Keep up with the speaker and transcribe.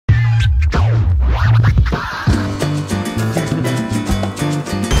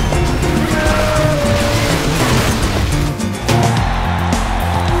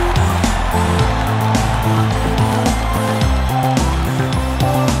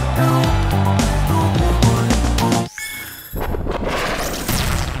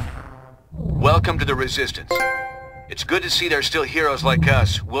to the Resistance. It's good to see there's still heroes like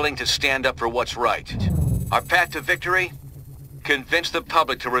us, willing to stand up for what's right. Our path to victory? Convince the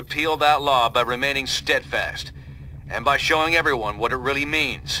public to repeal that law by remaining steadfast, and by showing everyone what it really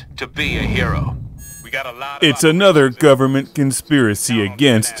means to be a hero. It's another government conspiracy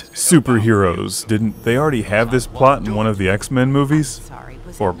against superheroes. Didn't they already have this plot in one of the X-Men movies?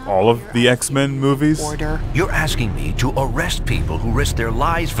 Or all of the X-Men movies? You're asking me to arrest people who risk their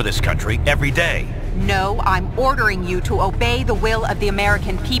lives for this country every day. No, I'm ordering you to obey the will of the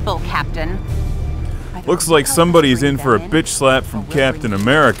American people, Captain. Looks like somebody's in for a bitch slap from Captain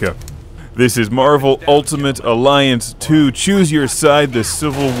America. This is Marvel Ultimate Alliance 2. Choose your side, the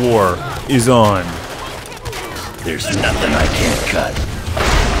Civil War is on. There's nothing I can't cut.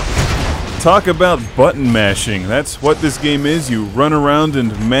 Talk about button mashing. That's what this game is. You run around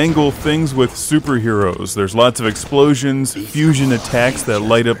and mangle things with superheroes. There's lots of explosions, fusion attacks that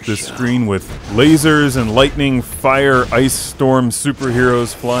light up the screen with lasers and lightning, fire, ice storm,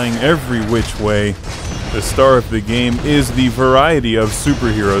 superheroes flying every which way. The star of the game is the variety of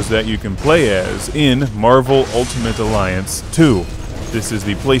superheroes that you can play as in Marvel Ultimate Alliance 2. This is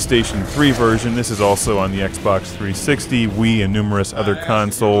the PlayStation 3 version. This is also on the Xbox 360, Wii, and numerous other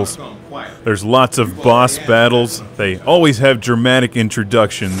consoles. There's lots of boss battles. They always have dramatic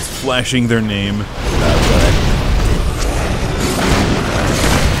introductions, flashing their name.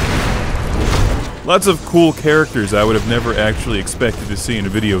 Lots of cool characters I would have never actually expected to see in a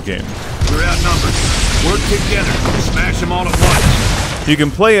video game. We're outnumbered. Work together. Smash them all at once. You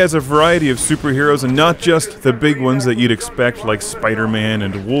can play as a variety of superheroes, and not just the big ones that you'd expect like Spiderman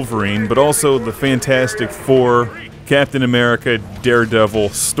and Wolverine, but also the Fantastic Four, Captain America, Daredevil,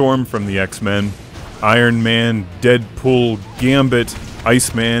 Storm from the X-Men, Iron Man, Deadpool, Gambit,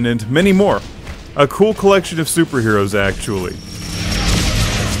 Iceman, and many more. A cool collection of superheroes, actually.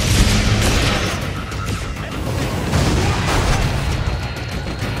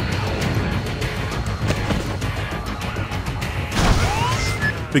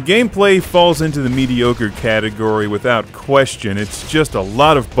 The gameplay falls into the mediocre category without question. It's just a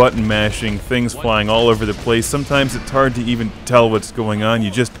lot of button mashing, things flying all over the place. Sometimes it's hard to even tell what's going on. You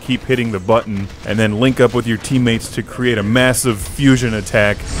just keep hitting the button and then link up with your teammates to create a massive fusion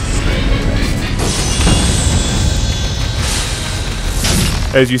attack.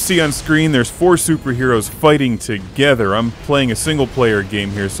 As you see on screen, there's 4 superheroes fighting together. I'm playing a single-player game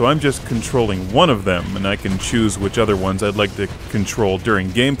here, so I'm just controlling one of them, and I can choose which other ones I'd like to control during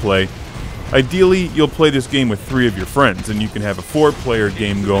gameplay. Ideally, you'll play this game with 3 of your friends, and you can have a 4-player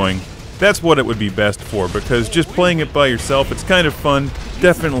game going. That's what it would be best for, because just playing it by yourself, it's kind of fun.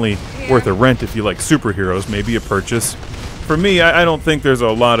 Definitely worth a rent if you like superheroes, maybe a purchase. For me, I don't think there's a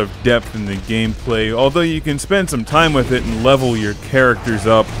lot of depth in the gameplay, although you can spend some time with it and level your characters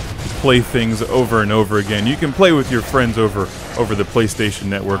up, play things over and over again. You can play with your friends over the PlayStation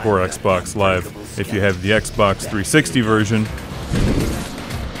Network or Xbox Live if you have the Xbox 360 version.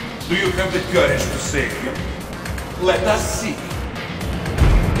 Do you have the courage to save him? Let us see.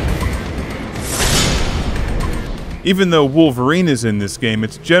 Even though Wolverine is in this game,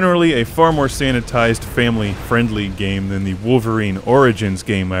 it's generally a far more sanitized, family-friendly game than the Wolverine Origins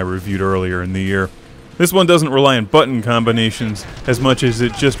game I reviewed earlier in the year. This one doesn't rely on button combinations as much as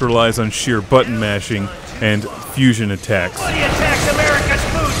it just relies on sheer button mashing and fusion attacks.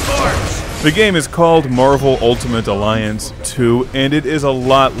 The game is called Marvel Ultimate Alliance 2, and it is a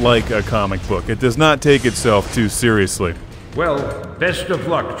lot like a comic book. It does not take itself too seriously. Well, best of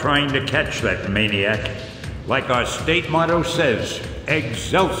luck trying to catch that maniac. Like our state motto says,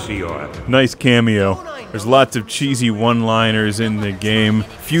 Excelsior. Nice cameo. There's lots of cheesy one-liners in the game.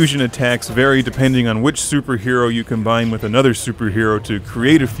 Fusion attacks vary depending on which superhero you combine with another superhero to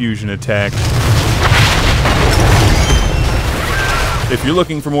create a fusion attack. If you're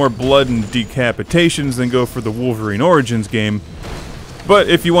looking for more blood and decapitations, then go for the Wolverine Origins game. But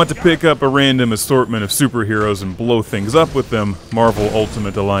if you want to pick up a random assortment of superheroes and blow things up with them, Marvel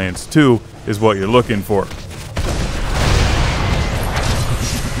Ultimate Alliance 2 is what you're looking for.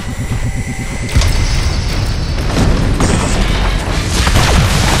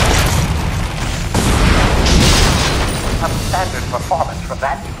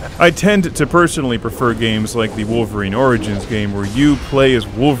 I tend to personally prefer games like the Wolverine Origins game, where you play as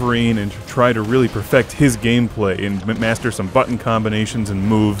Wolverine and try to really perfect his gameplay and master some button combinations and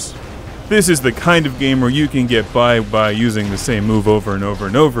moves. This is the kind of game where you can get by using the same move over and over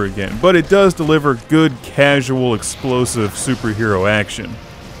and over again, but it does deliver good, casual, explosive superhero action.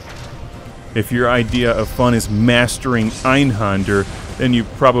 If your idea of fun is mastering Einhander, then you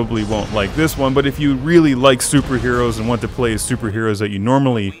probably won't like this one, but if you really like superheroes and want to play as superheroes that you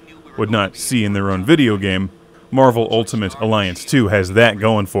normally would not see in their own video game, Marvel Ultimate Alliance 2 has that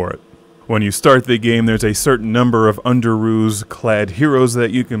going for it. When you start the game, there's a certain number of underoos-clad heroes that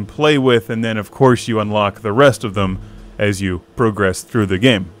you can play with, and then of course you unlock the rest of them as you progress through the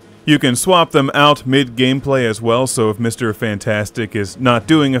game. You can swap them out mid-gameplay as well, so if Mr. Fantastic is not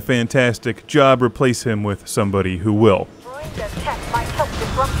doing a fantastic job, replace him with somebody who will. Destroying their tech might help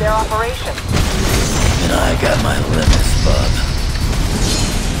disrupt their operation. And I got my limits, bub.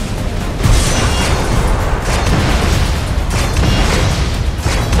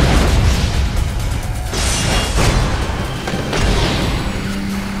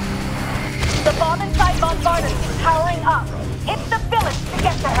 The bomb inside Bombardment is powering up. Hit the village to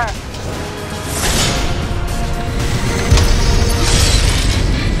get to her.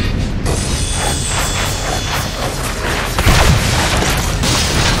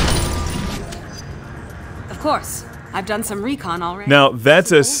 Of course. I've done some recon already. Now,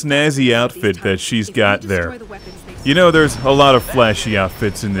 that's a snazzy outfit that she's got there. You know, there's a lot of flashy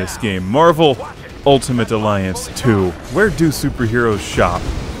outfits in this game. Marvel Ultimate Alliance 2. Where do superheroes shop?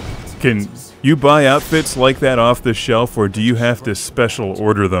 Can you buy outfits like that off the shelf, or do you have to special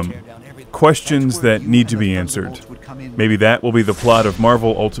order them? Questions that need to be answered. Maybe that will be the plot of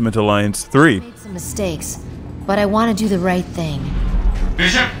Marvel Ultimate Alliance 3. Made some mistakes, but I want to do the right thing.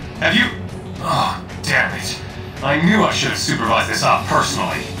 Bishop, have you... Oh, damn it. I knew I should have supervised this op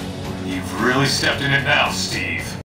personally. You've really stepped in it now, Steve.